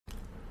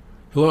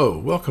Hello,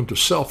 welcome to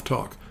Self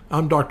Talk.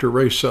 I'm Dr.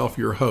 Ray Self,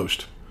 your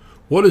host.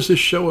 What is this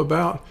show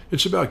about?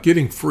 It's about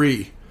getting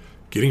free.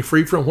 Getting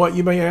free from what,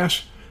 you may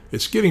ask?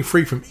 It's getting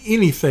free from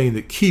anything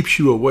that keeps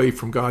you away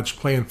from God's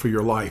plan for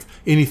your life,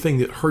 anything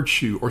that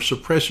hurts you or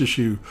suppresses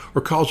you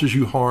or causes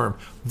you harm.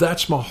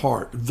 That's my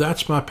heart.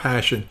 That's my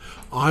passion.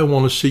 I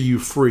want to see you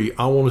free.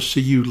 I want to see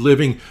you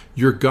living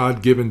your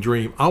God-given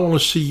dream. I want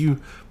to see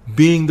you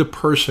being the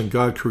person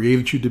God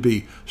created you to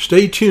be.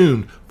 Stay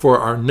tuned for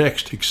our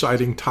next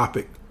exciting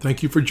topic.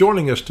 Thank you for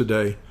joining us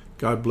today.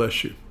 God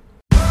bless you.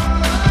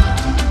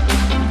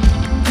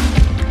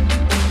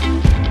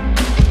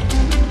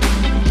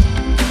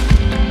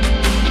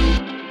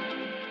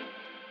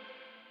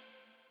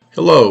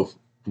 Hello,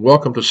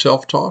 welcome to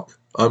Self Talk.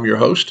 I'm your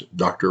host,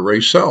 Dr. Ray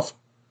Self.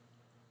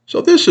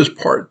 So this is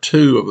part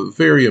 2 of a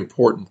very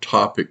important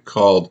topic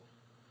called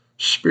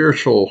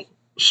spiritual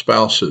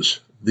spouses,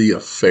 the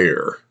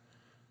affair.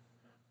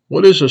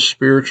 What is a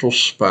spiritual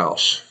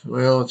spouse?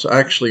 Well, it's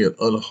actually an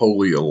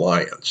unholy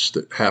alliance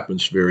that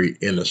happens very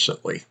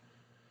innocently.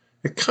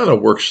 It kind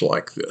of works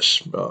like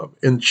this.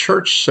 In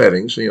church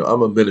settings,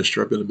 I'm a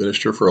minister. I've been a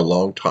minister for a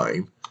long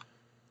time.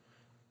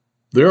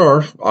 There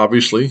are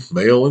obviously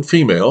male and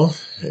female,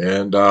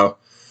 and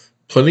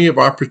plenty of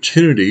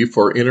opportunity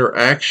for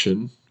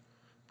interaction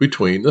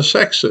between the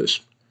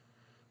sexes.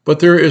 But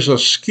there is a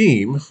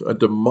scheme, a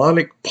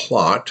demonic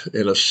plot,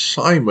 an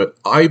assignment,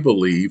 I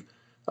believe,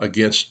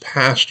 against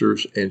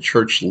pastors and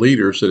church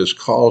leaders that has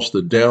caused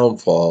the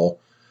downfall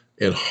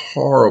and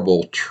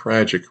horrible,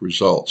 tragic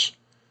results.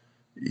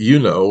 You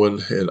know,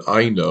 and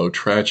I know,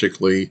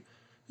 tragically,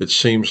 it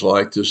seems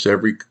like just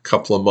every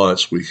couple of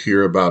months we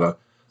hear about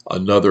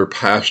another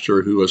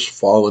pastor who has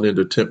fallen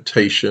into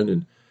temptation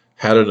and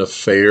had an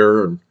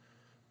affair and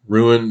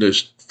ruined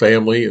his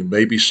family and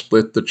maybe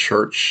split the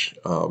church.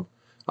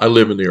 I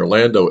live in the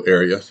Orlando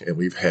area, and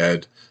we've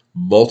had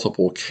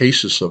multiple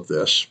cases of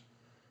this.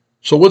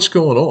 So what's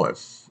going on?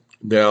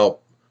 Now,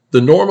 the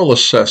normal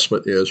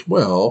assessment is,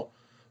 well,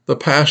 the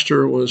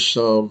pastor was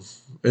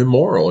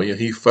immoral.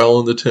 He fell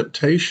into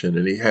temptation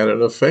and he had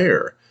an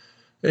affair.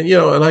 And,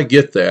 and I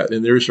get that,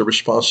 and there's a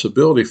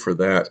responsibility for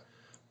that.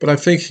 But I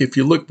think if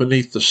you look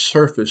beneath the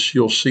surface,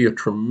 you'll see a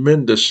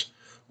tremendous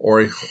or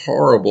a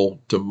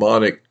horrible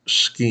demonic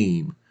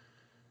scheme.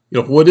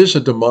 What is a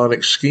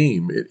demonic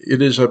scheme?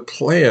 It is a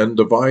plan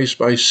devised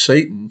by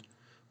Satan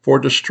for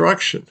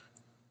destruction.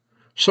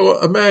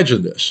 So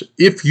imagine this.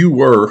 If you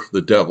were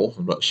the devil,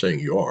 I'm not saying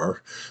you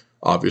are,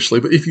 obviously,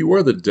 but if you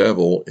were the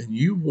devil and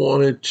you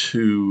wanted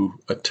to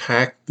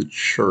attack the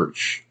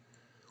church,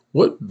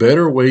 what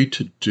better way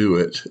to do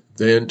it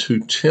than to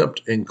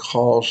tempt and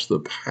cause the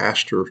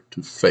pastor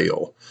to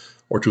fail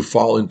or to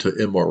fall into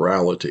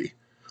immorality?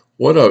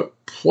 What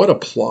a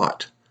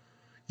plot.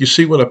 You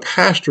see, when a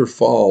pastor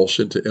falls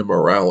into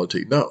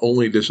immorality, not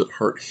only does it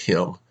hurt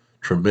him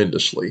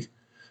tremendously,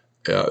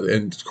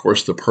 and of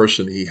course the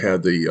person he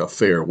had the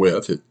affair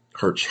with, it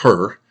hurts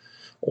her,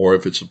 or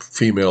if it's a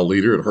female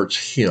leader, it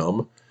hurts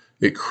him.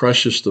 It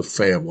crushes the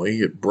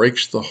family, it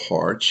breaks the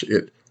hearts,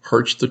 it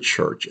hurts the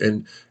church,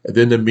 and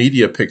then the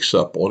media picks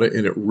up on it,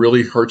 and it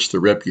really hurts the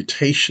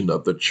reputation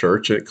of the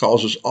church, and it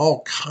causes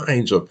all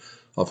kinds of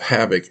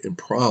havoc and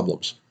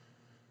problems.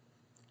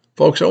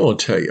 Folks, I want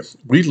to tell you,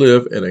 we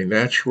live in a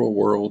natural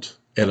world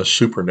and a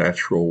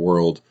supernatural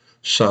world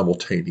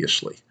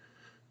simultaneously.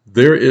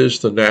 There is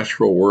the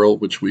natural world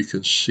which we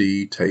can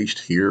see, taste,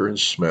 hear, and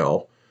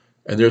smell,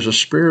 and there's a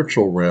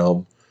spiritual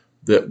realm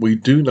that we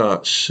do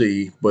not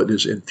see but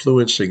is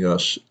influencing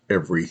us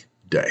every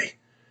day.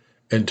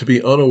 And to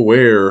be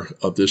unaware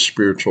of this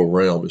spiritual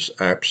realm is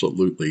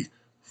absolutely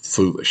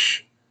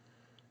foolish.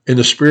 In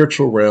the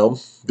spiritual realm,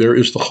 there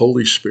is the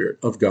Holy Spirit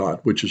of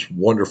God, which is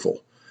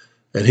wonderful.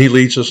 And He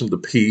leads us into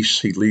peace.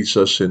 He leads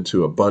us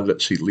into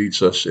abundance. He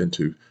leads us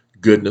into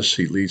goodness.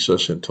 He leads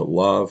us into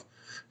love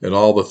and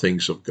all the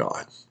things of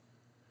God.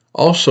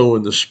 Also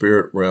in the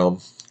spirit realm,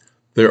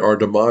 there are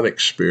demonic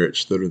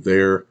spirits that are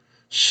there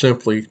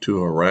simply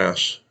to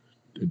harass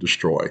and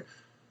destroy.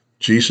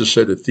 Jesus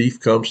said a thief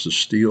comes to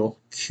steal,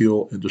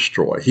 kill, and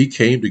destroy. He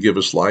came to give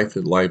us life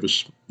and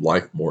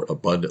life more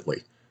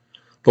abundantly.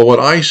 But what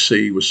I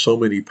see with so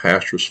many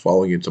pastors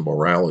falling into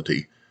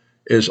morality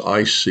is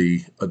I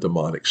see a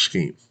demonic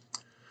scheme.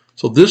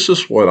 So this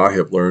is what I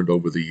have learned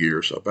over the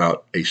years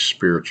about a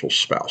spiritual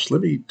spouse.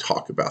 Let me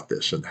talk about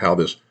this and how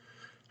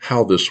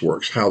this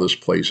works, how this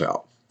plays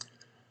out.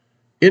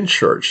 In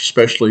church,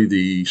 especially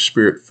the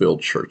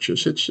spirit-filled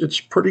churches, it's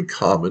pretty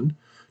common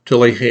to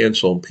lay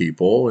hands on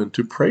people and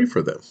to pray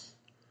for them.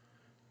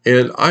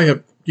 And I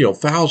have,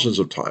 thousands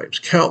of times,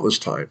 countless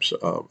times,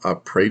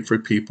 I've prayed for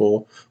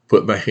people,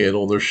 put my hand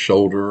on their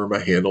shoulder or my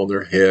hand on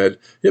their head.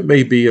 It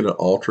may be in an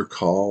altar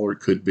call, or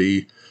it could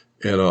be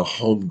in a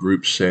home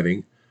group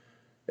setting.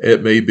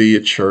 It may be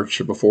at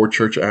church, or before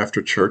church,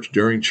 after church,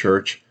 during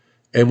church.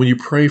 And when you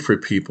pray for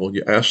people and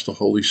you ask the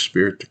Holy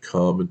Spirit to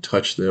come and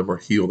touch them or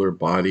heal their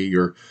body,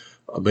 or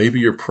maybe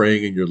you're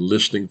praying and you're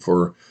listening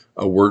for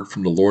a word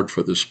from the Lord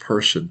for this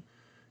person,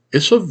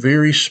 it's a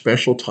very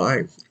special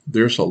time.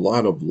 There's a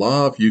lot of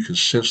love. You can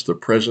sense the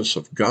presence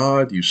of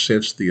God. You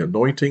sense the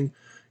anointing.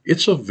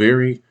 It's a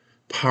very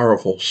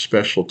powerful,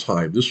 special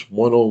time, this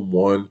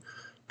one-on-one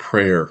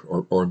prayer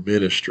or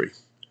ministry.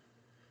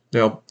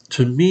 Now,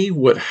 to me,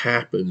 what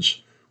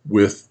happens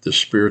with the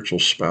spiritual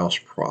spouse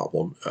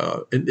problem,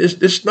 and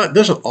it's not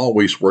doesn't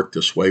always work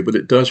this way, but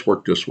it does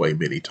work this way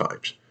many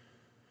times,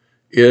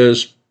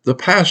 is the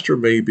pastor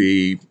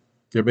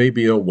there may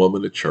be a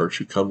woman at church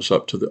who comes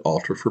up to the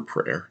altar for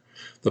prayer.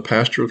 The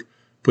pastor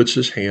puts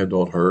his hand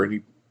on her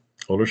and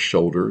on her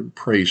shoulder and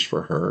prays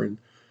for her, and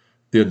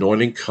the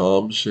anointing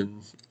comes,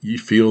 and you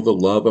feel the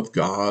love of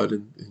God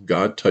and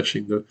God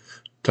touching the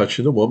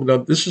woman. Now,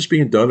 this is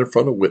being done in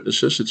front of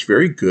witnesses. It's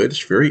very good.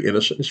 It's very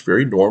innocent. It's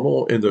very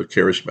normal in the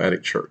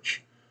charismatic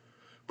church.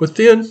 But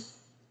then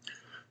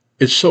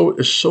it's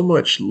so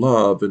much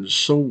love and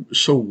so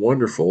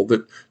wonderful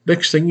that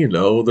next thing you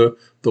know, the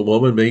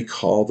woman may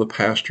call the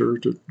pastor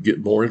to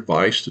get more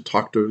advice, to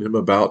talk to him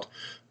about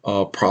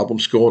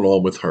problems going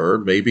on with her.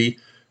 Maybe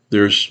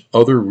there's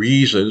other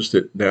reasons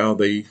that now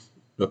the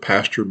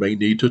pastor may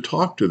need to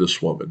talk to this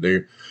woman.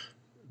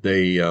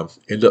 They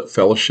end up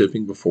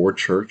fellowshipping before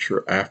church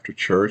or after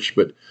church.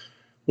 But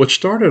what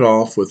started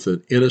off with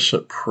an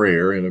innocent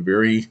prayer and a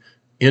very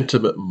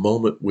intimate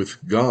moment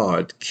with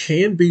God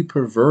can be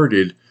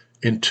perverted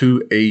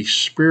into a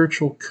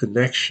spiritual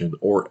connection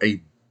or a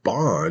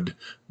bond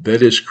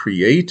that is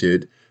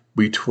created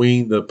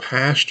between the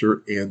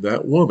pastor and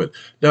that woman.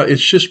 Now,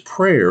 it's just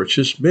prayer, it's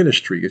just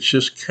ministry, it's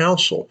just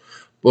counsel.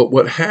 But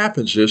what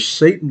happens is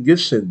Satan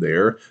gets in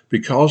there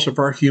because of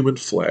our human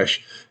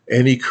flesh,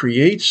 and he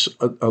creates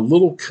a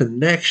little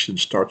connection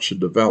starts to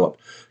develop,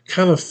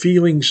 kind of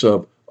feelings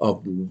of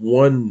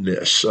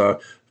oneness,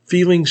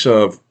 feelings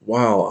of,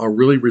 wow, I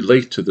really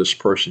relate to this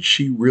person.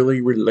 She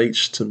really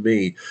relates to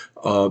me.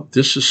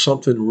 This is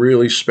something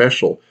really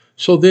special.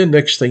 So then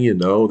next thing you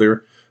know,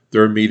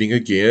 they're meeting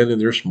again,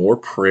 and there's more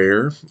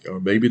prayer,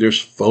 or maybe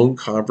there's phone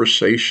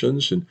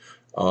conversations, and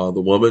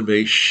the woman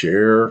may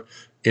share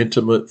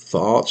intimate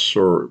thoughts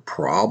or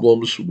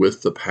problems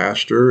with the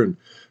pastor, and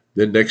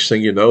then next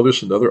thing you know,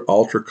 there's another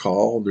altar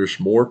call, and there's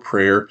more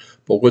prayer.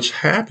 But what's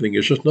happening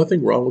is there's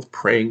nothing wrong with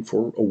praying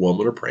for a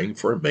woman or praying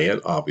for a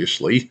man,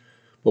 obviously.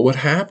 But what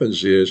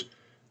happens is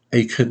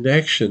a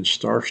connection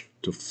starts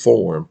to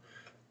form,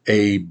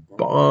 a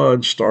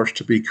bond starts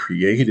to be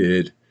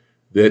created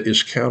that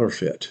is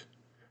counterfeit,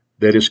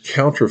 that is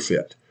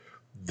counterfeit.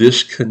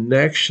 This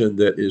connection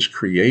that is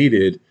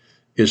created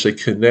is a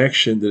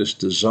connection that is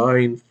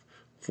designed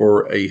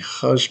for a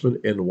husband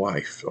and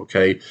wife.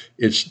 Okay,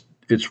 it's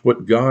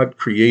what God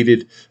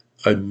created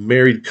a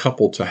married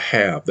couple to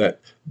have,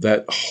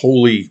 that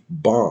holy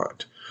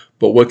bond.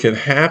 But what can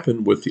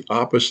happen with the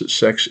opposite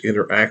sex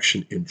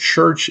interaction in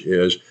church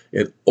is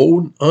an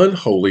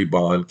unholy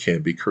bond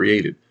can be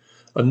created.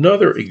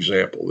 Another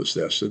example is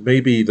this, and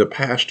maybe the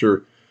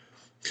pastor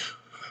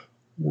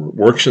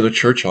works in the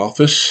church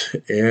office,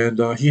 and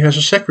he has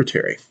a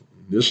secretary.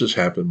 This has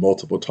happened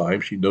multiple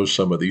times. You know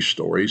some of these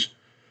stories.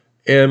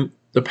 And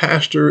the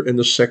pastor and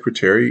the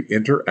secretary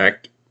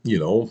interact,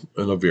 on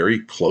a very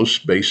close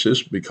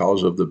basis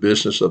because of the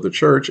business of the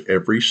church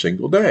every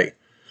single day.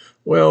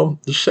 Well,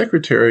 the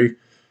secretary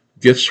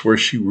gets where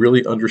she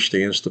really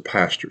understands the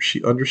pastor.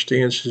 She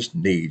understands his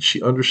needs.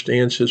 She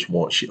understands his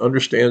wants. She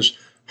understands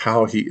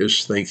how he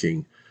is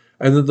thinking.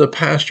 And then the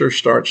pastor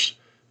starts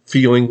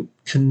feeling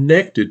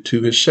connected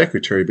to his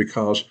secretary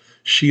because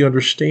she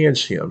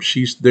understands him.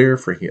 She's there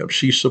for him.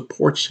 She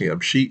supports him.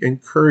 She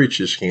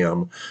encourages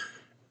him.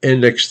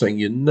 And next thing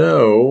you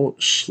know,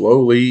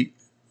 slowly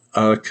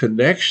a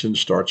connection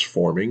starts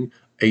forming.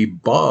 A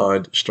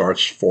bond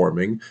starts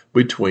forming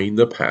between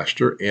the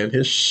pastor and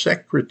his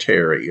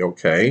secretary,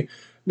 okay?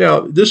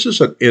 Now, this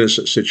is an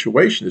innocent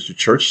situation. It's a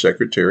church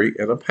secretary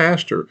and a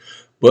pastor.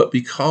 But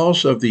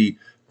because of the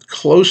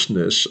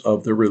closeness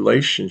of the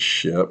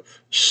relationship,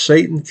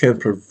 Satan can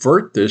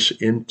pervert this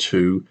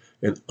into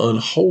an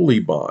unholy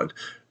bond.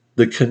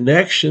 The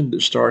connection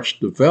that starts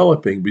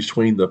developing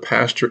between the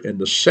pastor and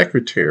the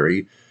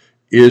secretary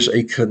is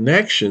a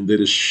connection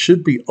that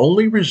should be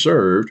only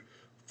reserved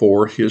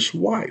for his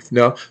wife.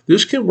 Now,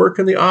 this can work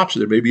in the opposite.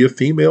 There may be a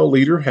female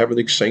leader having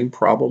the same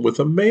problem with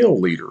a male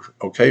leader,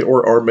 okay,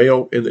 or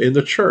male in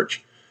the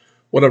church.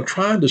 What I'm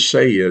trying to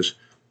say is,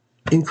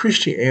 in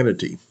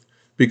Christianity,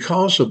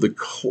 because of the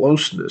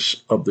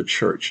closeness of the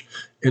church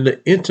and the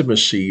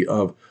intimacy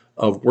of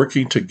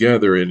working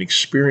together and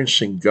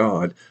experiencing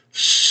God,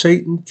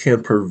 Satan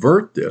can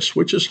pervert this,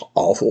 which is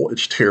awful,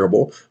 it's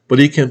terrible, but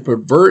he can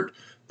pervert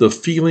the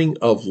feeling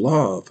of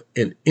love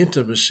and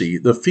intimacy,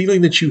 the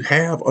feeling that you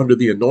have under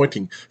the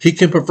anointing. He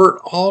can pervert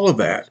all of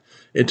that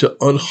into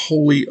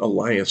unholy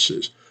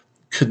alliances,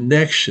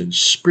 connections,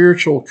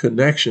 spiritual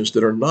connections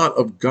that are not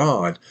of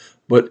God,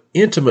 but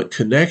intimate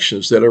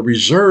connections that are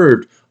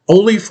reserved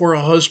only for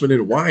a husband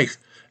and wife.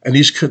 And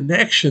these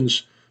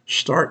connections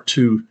start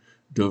to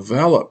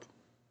develop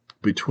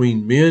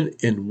between men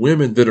and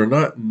women that are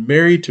not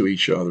married to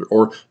each other,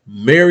 or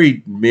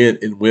married men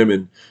and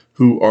women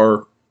who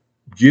are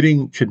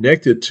getting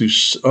connected to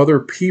other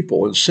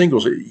people and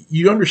singles.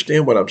 You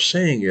understand what I'm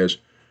saying is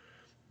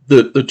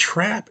the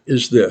trap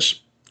is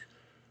this.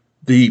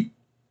 The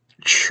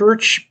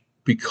church,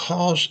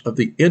 because of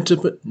the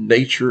intimate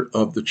nature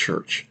of the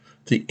church,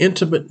 the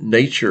intimate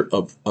nature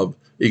of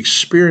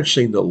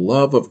experiencing the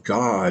love of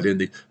God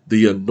and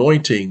the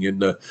anointing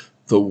and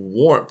the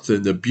warmth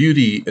and the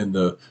beauty and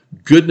the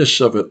goodness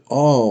of it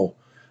all,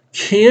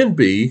 can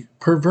be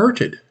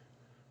perverted,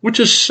 which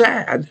is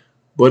sad,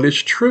 but it's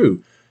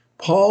true.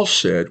 Paul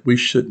said we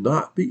should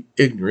not be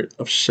ignorant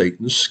of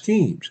Satan's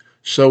schemes.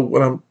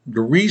 So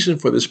the reason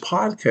for this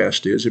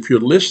podcast is, if you're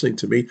listening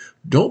to me,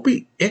 don't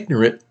be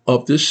ignorant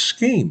of this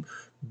scheme.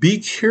 Be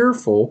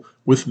careful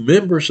with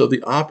members of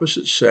the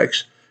opposite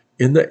sex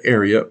in the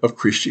area of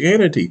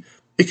Christianity.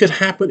 It could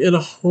happen in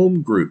a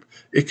home group.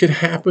 It could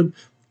happen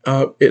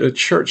at a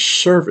church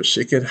service.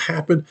 It could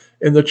happen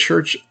in the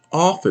church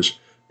office.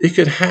 It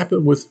could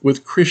happen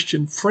with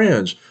Christian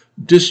friends,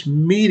 just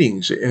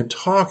meetings and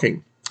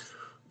talking.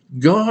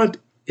 God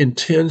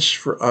intends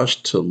for us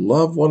to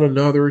love one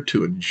another,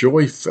 to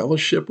enjoy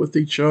fellowship with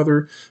each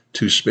other,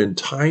 to spend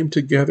time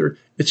together.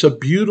 It's a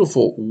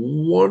beautiful,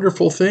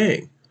 wonderful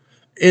thing.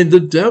 And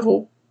the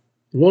devil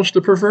wants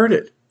to pervert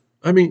it.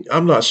 I mean,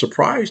 I'm not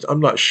surprised.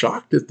 I'm not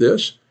shocked at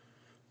this.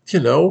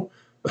 You know,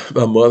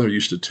 my mother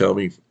used to tell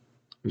me,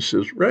 she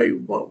says, Ray,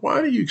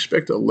 why do you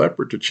expect a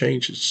leopard to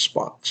change its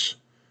spots?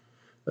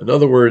 In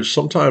other words,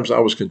 sometimes I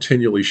was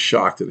continually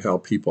shocked at how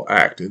people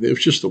act, and it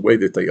was just the way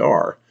that they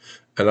are.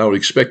 And I would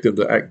expect them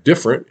to act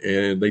different,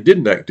 and they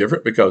didn't act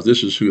different because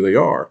this is who they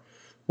are.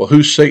 Well,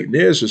 who Satan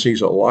is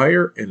he's a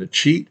liar and a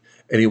cheat,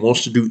 and he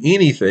wants to do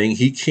anything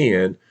he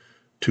can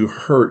to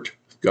hurt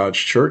God's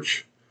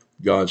church,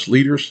 God's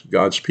leaders,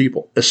 God's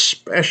people,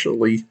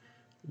 especially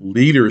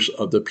leaders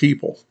of the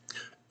people.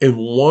 And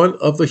one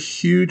of the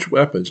huge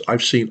weapons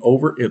I've seen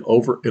over and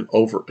over and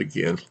over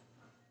again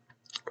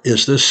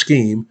is this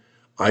scheme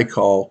I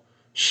call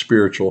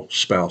spiritual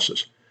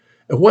spouses.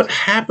 And what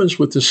happens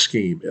with this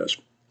scheme is,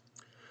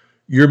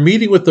 you're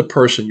meeting with the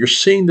person, you're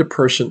seeing the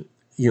person,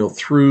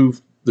 through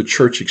the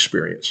church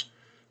experience.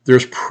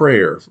 There's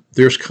prayer,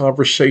 there's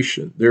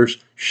conversation, there's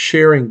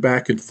sharing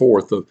back and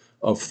forth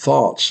of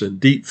thoughts and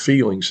deep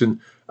feelings,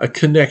 and a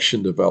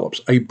connection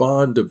develops, a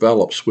bond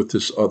develops with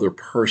this other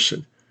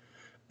person.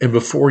 And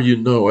before you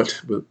know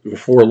it,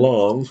 before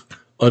long,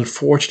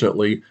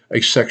 unfortunately, a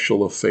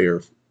sexual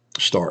affair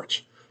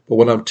starts. But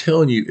what I'm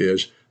telling you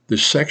is, the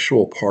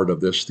sexual part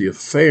of this, the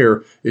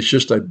affair, is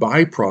just a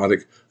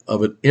byproduct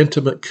of an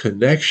intimate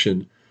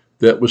connection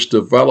that was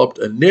developed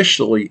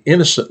initially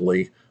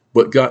innocently,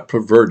 but got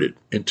perverted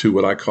into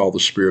what I call the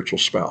spiritual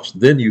spouse.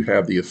 Then you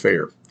have the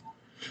affair.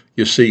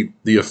 You see,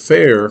 the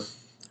affair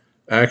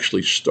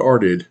actually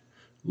started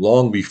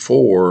long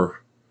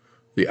before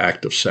the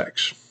act of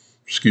sex.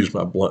 Excuse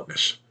my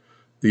bluntness.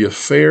 The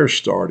affair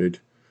started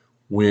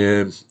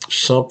when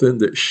something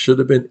that should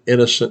have been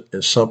innocent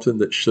and something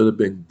that should have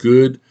been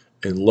good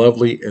and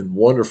lovely and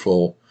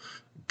wonderful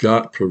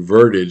got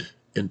perverted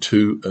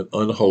into an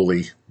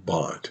unholy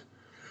bond.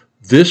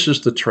 This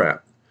is the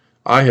trap.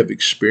 I have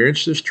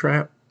experienced this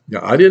trap. Now,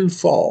 I didn't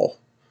fall,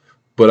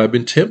 but I've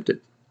been tempted.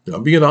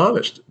 I'm being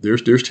honest.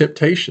 There's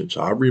temptations.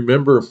 I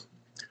remember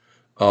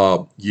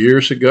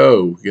years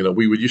ago,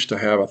 we would used to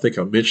have, I think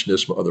I mentioned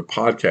this in my other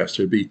podcasts,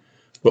 there'd be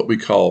what we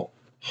call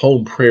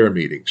home prayer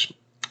meetings.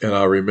 And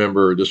I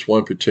remember this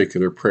one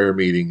particular prayer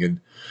meeting, and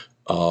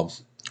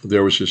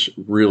there was this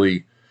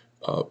really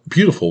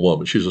beautiful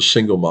woman. She's a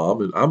single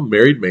mom, and I'm a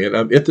married man.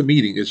 I'm at the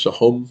meeting. It's a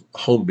home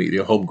meeting,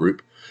 a home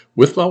group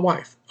with my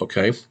wife,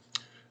 okay?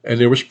 And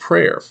there was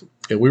prayer,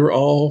 and we were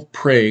all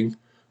praying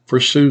for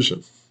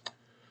Susan.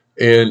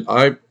 And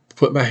I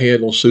put my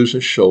hand on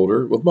Susan's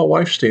shoulder with my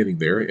wife standing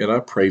there, and I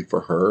prayed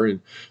for her, and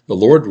the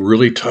Lord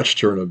really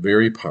touched her in a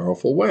very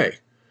powerful way.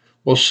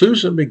 Well,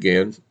 Susan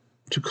began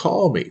to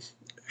call me,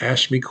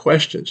 ask me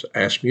questions,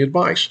 ask me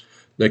advice.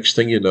 Next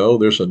thing you know,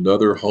 there's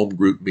another home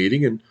group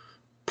meeting, and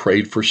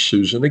prayed for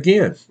Susan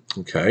again,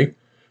 okay?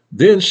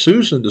 Then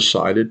Susan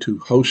decided to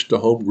host a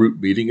home group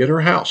meeting at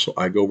her house. So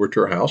I go over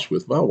to her house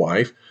with my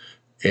wife,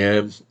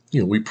 and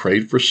we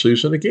prayed for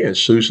Susan again.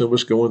 Susan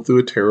was going through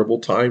a terrible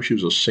time. She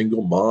was a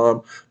single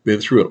mom, been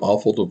through an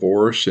awful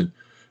divorce, and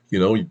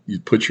you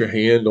put your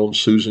hand on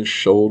Susan's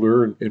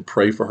shoulder and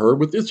pray for her.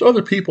 But there's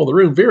other people in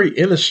the room, very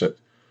innocent.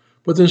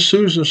 But then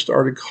Susan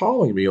started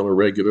calling me on a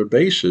regular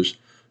basis,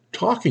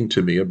 talking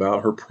to me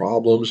about her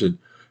problems, and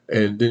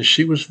then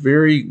she was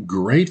very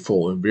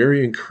grateful and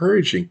very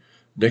encouraging.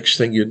 Next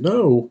thing you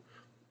know,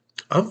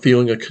 I'm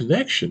feeling a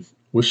connection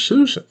with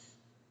Susan.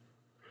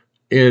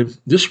 And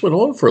this went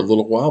on for a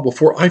little while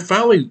before I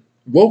finally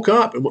woke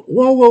up and went,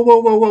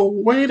 whoa,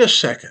 wait a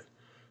second.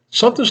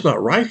 Something's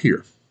not right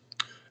here.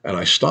 And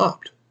I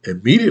stopped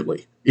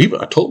immediately.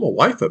 Even I told my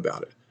wife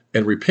about it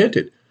and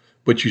repented.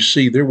 But you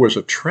see, there was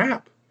a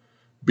trap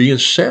being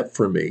set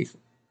for me,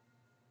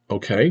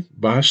 okay,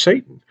 by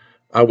Satan.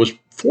 I was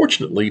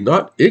fortunately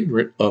not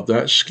ignorant of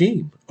that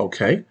scheme,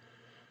 okay?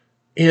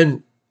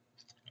 And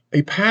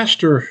a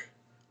pastor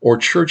or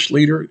church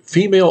leader,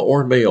 female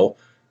or male,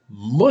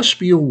 must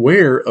be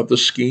aware of the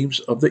schemes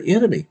of the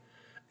enemy.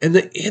 And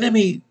the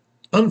enemy,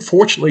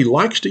 unfortunately,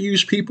 likes to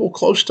use people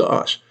close to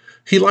us.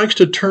 He likes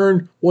to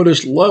turn what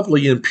is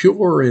lovely and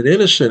pure and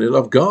innocent and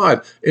of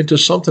God into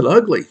something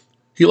ugly.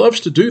 He loves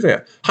to do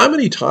that. How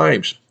many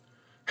times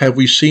have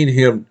we seen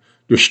him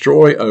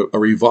destroy a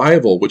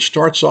revival which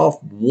starts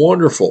off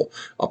wonderful,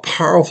 a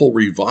powerful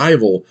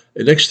revival,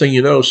 and next thing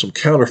you know, some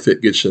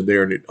counterfeit gets in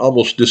there and it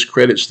almost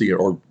discredits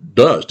or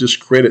does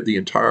discredit the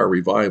entire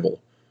revival.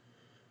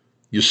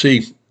 You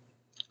see,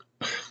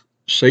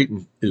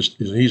 Satan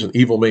he's an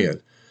evil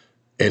man,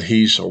 and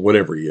or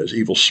whatever he is,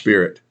 evil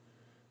spirit.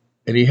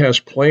 And he has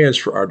plans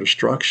for our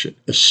destruction,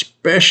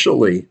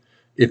 especially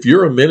if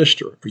you're a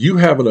minister, or you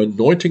have an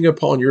anointing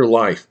upon your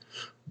life.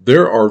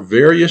 There are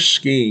various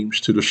schemes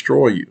to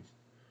destroy you.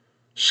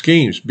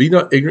 Schemes. Be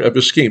not ignorant of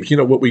the schemes. You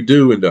know what we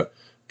do in the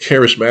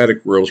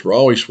charismatic worlds, we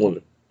always want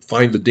to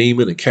find the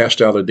demon and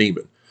cast out a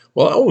demon.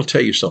 Well, I want to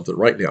tell you something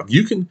right now.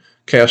 You can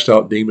cast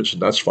out demons,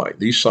 and that's fine.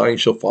 These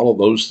signs shall follow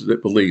those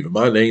that believe. In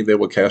my name, they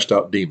will cast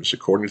out demons,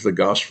 according to the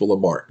Gospel of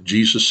Mark.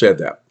 Jesus said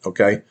that,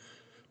 okay?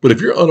 But if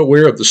you're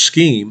unaware of the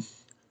scheme,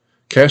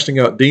 casting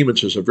out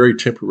demons is a very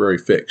temporary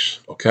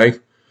fix, okay?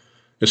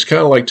 It's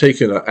kind of like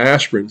taking an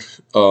aspirin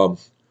for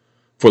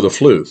the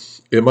flu.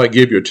 It might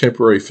give you a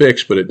temporary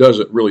fix, but it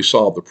doesn't really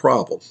solve the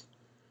problem.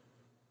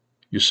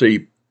 You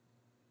see,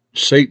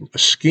 Satan, a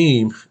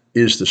scheme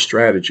is the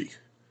strategy.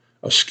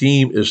 A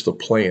scheme is the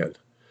plan.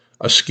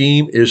 A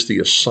scheme is the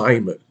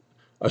assignment.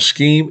 A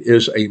scheme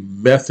is a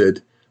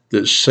method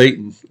that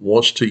Satan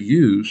wants to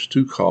use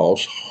to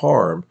cause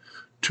harm,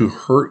 to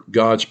hurt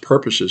God's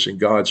purposes and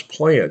God's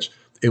plans.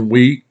 And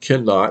we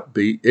cannot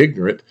be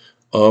ignorant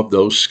of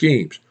those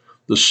schemes.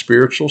 The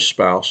spiritual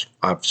spouse,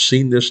 I've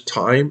seen this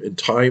time and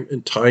time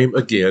and time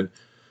again,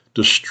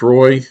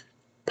 destroy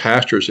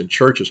pastors and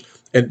churches.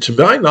 And to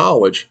my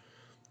knowledge,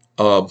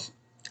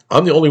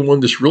 I'm the only one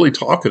that's really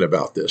talking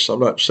about this. I'm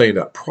not saying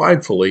that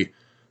pridefully,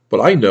 but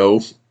I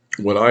know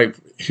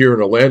here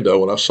in Orlando,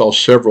 when I saw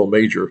several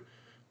major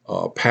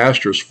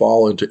pastors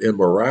fall into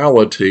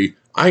immorality,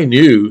 I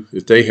knew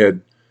that they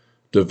had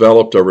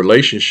developed a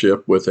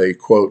relationship with a,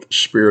 quote,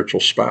 spiritual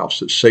spouse,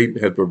 that Satan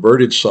had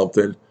perverted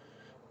something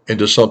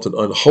into something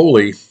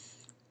unholy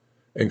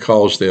and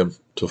caused them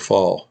to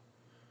fall.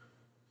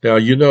 Now,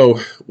 you know,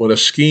 when a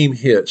scheme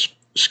hits,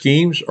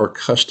 schemes are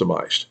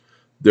customized.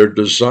 They're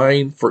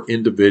designed for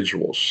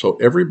individuals. So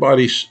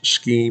everybody's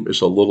scheme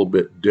is a little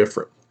bit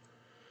different.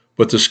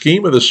 But the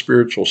scheme of the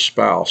spiritual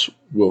spouse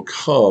will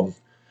come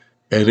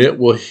and it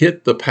will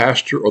hit the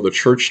pastor or the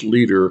church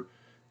leader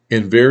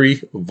in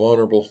very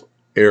vulnerable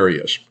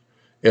areas.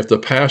 If the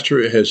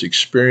pastor has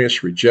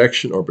experienced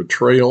rejection or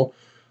betrayal,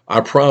 I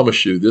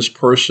promise you, this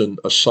person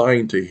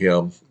assigned to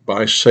him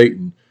by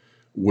Satan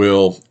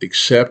will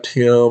accept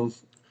him,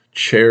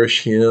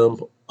 cherish him,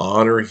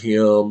 honor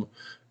him,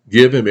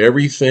 give him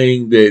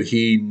everything that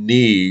he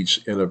needs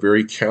in a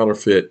very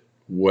counterfeit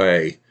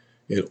way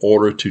in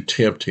order to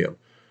tempt him.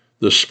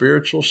 The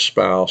spiritual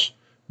spouse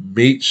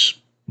meets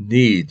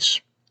needs.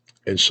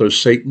 And so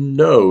Satan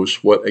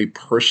knows what a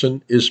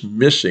person is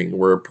missing,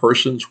 where a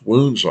person's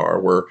wounds are,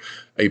 where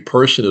a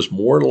person is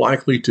more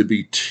likely to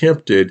be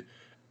tempted,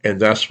 and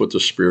that's what the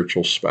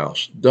spiritual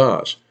spouse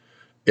does.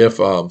 If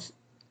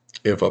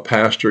a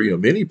pastor,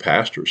 many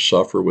pastors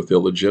suffer with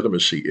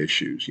illegitimacy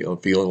issues,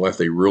 feeling like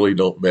they really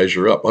don't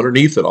measure up.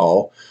 Underneath it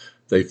all,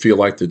 they feel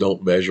like they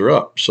don't measure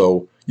up.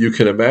 So you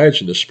can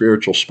imagine the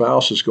spiritual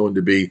spouse is going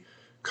to be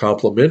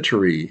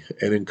complimentary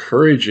and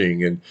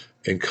encouraging and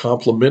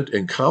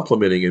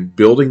complimenting and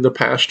building the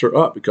pastor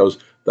up, because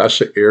that's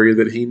the area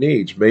that he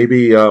needs.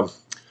 Maybe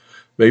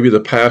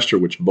the pastor,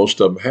 which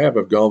most of them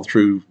have gone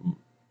through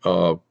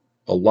a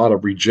lot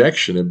of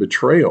rejection and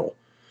betrayal.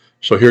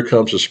 So here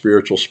comes a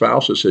spiritual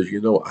spouse that says,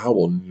 I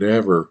will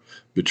never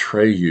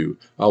betray you.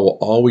 I will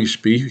always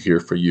be here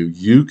for you.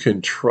 You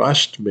can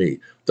trust me.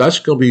 That's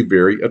going to be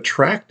very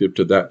attractive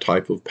to that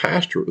type of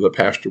pastor, the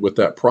pastor with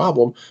that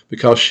problem,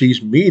 because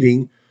she's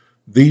meeting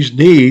these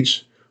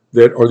needs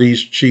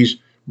she's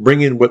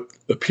bringing what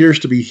appears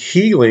to be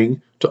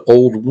healing to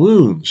old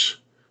wounds.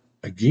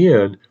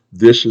 Again,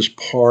 this is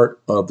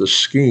part of the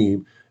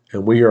scheme,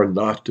 and we are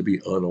not to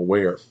be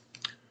unaware.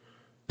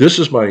 This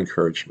is my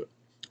encouragement.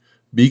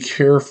 Be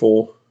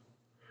careful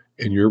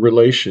in your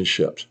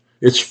relationships.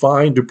 It's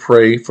fine to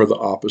pray for the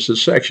opposite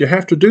sex. You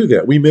have to do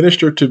that. We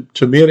minister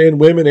to men and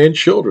women and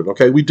children.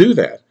 Okay, we do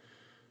that.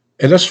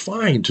 And that's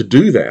fine to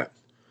do that.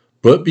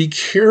 But be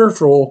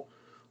careful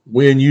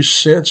when you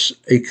sense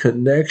a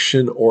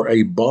connection or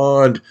a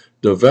bond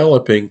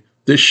developing.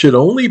 This should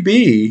only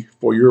be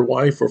for your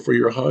wife or for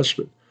your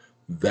husband.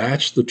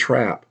 That's the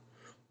trap.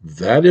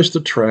 That is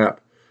the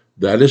trap.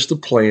 That is the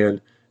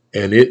plan.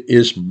 And it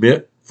is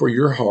meant for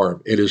your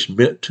harm. It is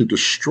meant to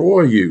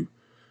destroy you.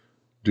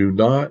 Do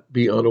not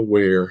be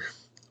unaware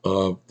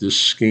of this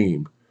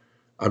scheme.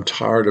 I'm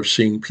tired of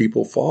seeing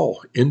people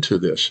fall into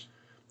this.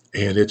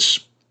 And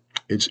it's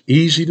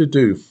easy to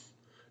do.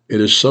 It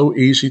is so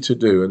easy to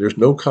do. And there's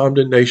no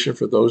condemnation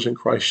for those in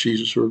Christ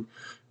Jesus who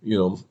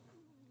are,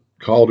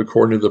 called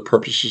according to the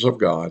purposes of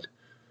God.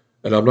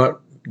 And I'm not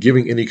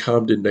giving any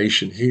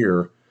condemnation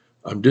here.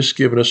 I'm just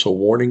giving us a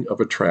warning of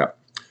a trap.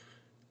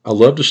 I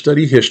love to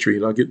study history,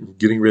 and I'm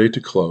getting ready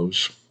to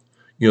close.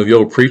 You know, the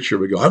old preacher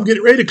would go, I'm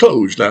getting ready to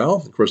close now.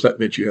 Of course, that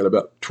meant you had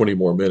about 20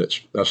 more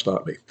minutes. That's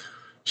not me.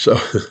 So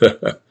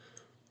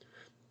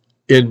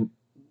in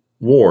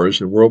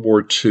wars, in World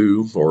War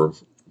II or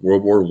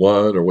World War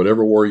I or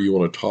whatever war you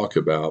want to talk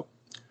about,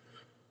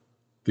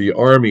 the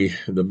Army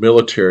and the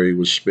military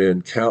would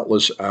spend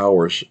countless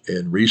hours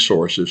and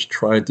resources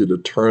trying to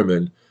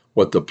determine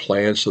what the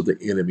plans of the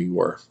enemy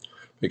were.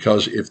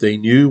 Because if they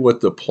knew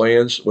what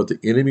the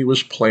enemy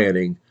was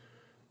planning,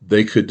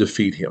 they could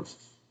defeat him.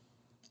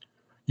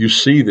 You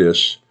see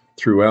this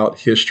throughout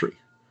history,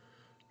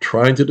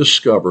 trying to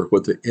discover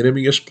what the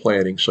enemy is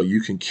planning so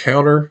you can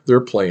counter their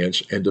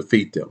plans and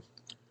defeat them.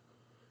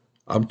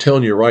 I'm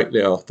telling you right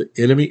now, the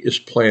enemy is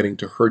planning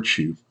to hurt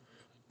you.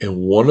 And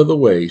one of the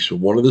ways,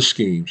 and one of the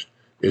schemes,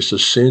 is to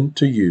send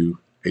to you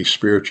a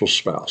spiritual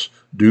spouse.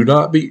 Do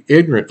not be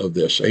ignorant of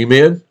this.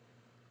 Amen?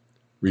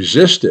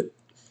 Resist it.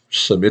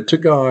 Submit to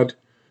God.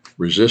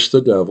 Resist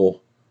the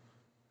devil,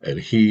 and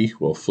he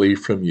will flee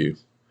from you.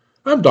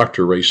 I'm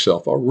Dr. Ray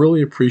Self. I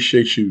really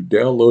appreciate you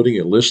downloading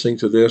and listening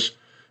to this.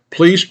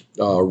 Please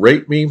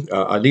rate me.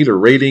 I need a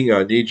rating.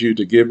 I need you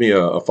to give me a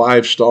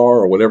 5-star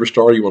or whatever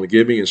star you want to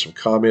give me and some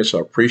comments. I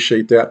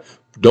appreciate that.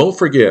 Don't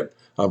forget,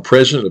 I'm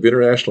president of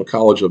International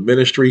College of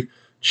Ministry.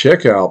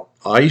 Check out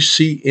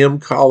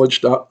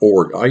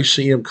icmcollege.org.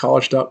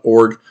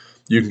 icmcollege.org.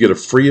 You can get a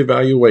free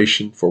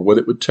evaluation for what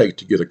it would take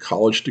to get a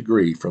college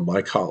degree from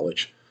my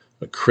college.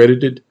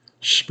 Accredited,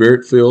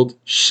 Spirit-filled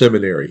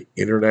seminary,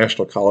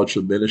 International College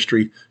of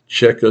Ministry.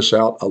 Check us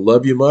out. I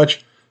love you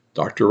much.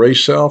 Dr. Ray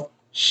Self,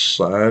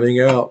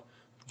 signing out.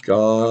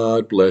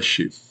 God bless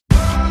you.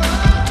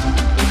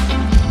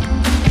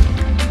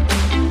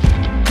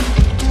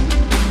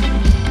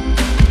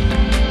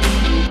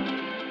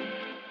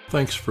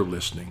 Thanks for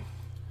listening.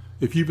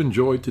 If you've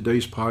enjoyed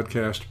today's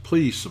podcast,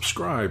 please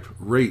subscribe,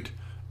 rate,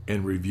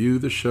 and review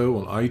the show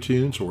on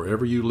iTunes or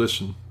wherever you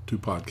listen to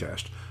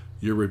podcasts.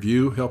 Your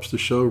review helps the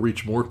show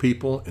reach more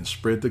people and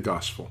spread the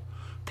gospel.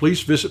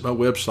 Please visit my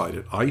website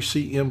at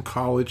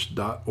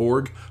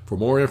icmcollege.org for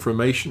more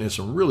information and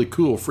some really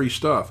cool free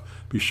stuff.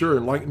 Be sure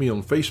and like me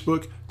on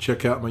Facebook.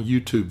 Check out my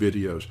YouTube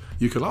videos.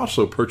 You can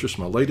also purchase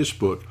my latest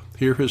book,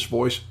 Hear His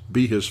Voice,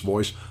 Be His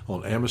Voice,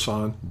 on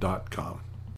Amazon.com.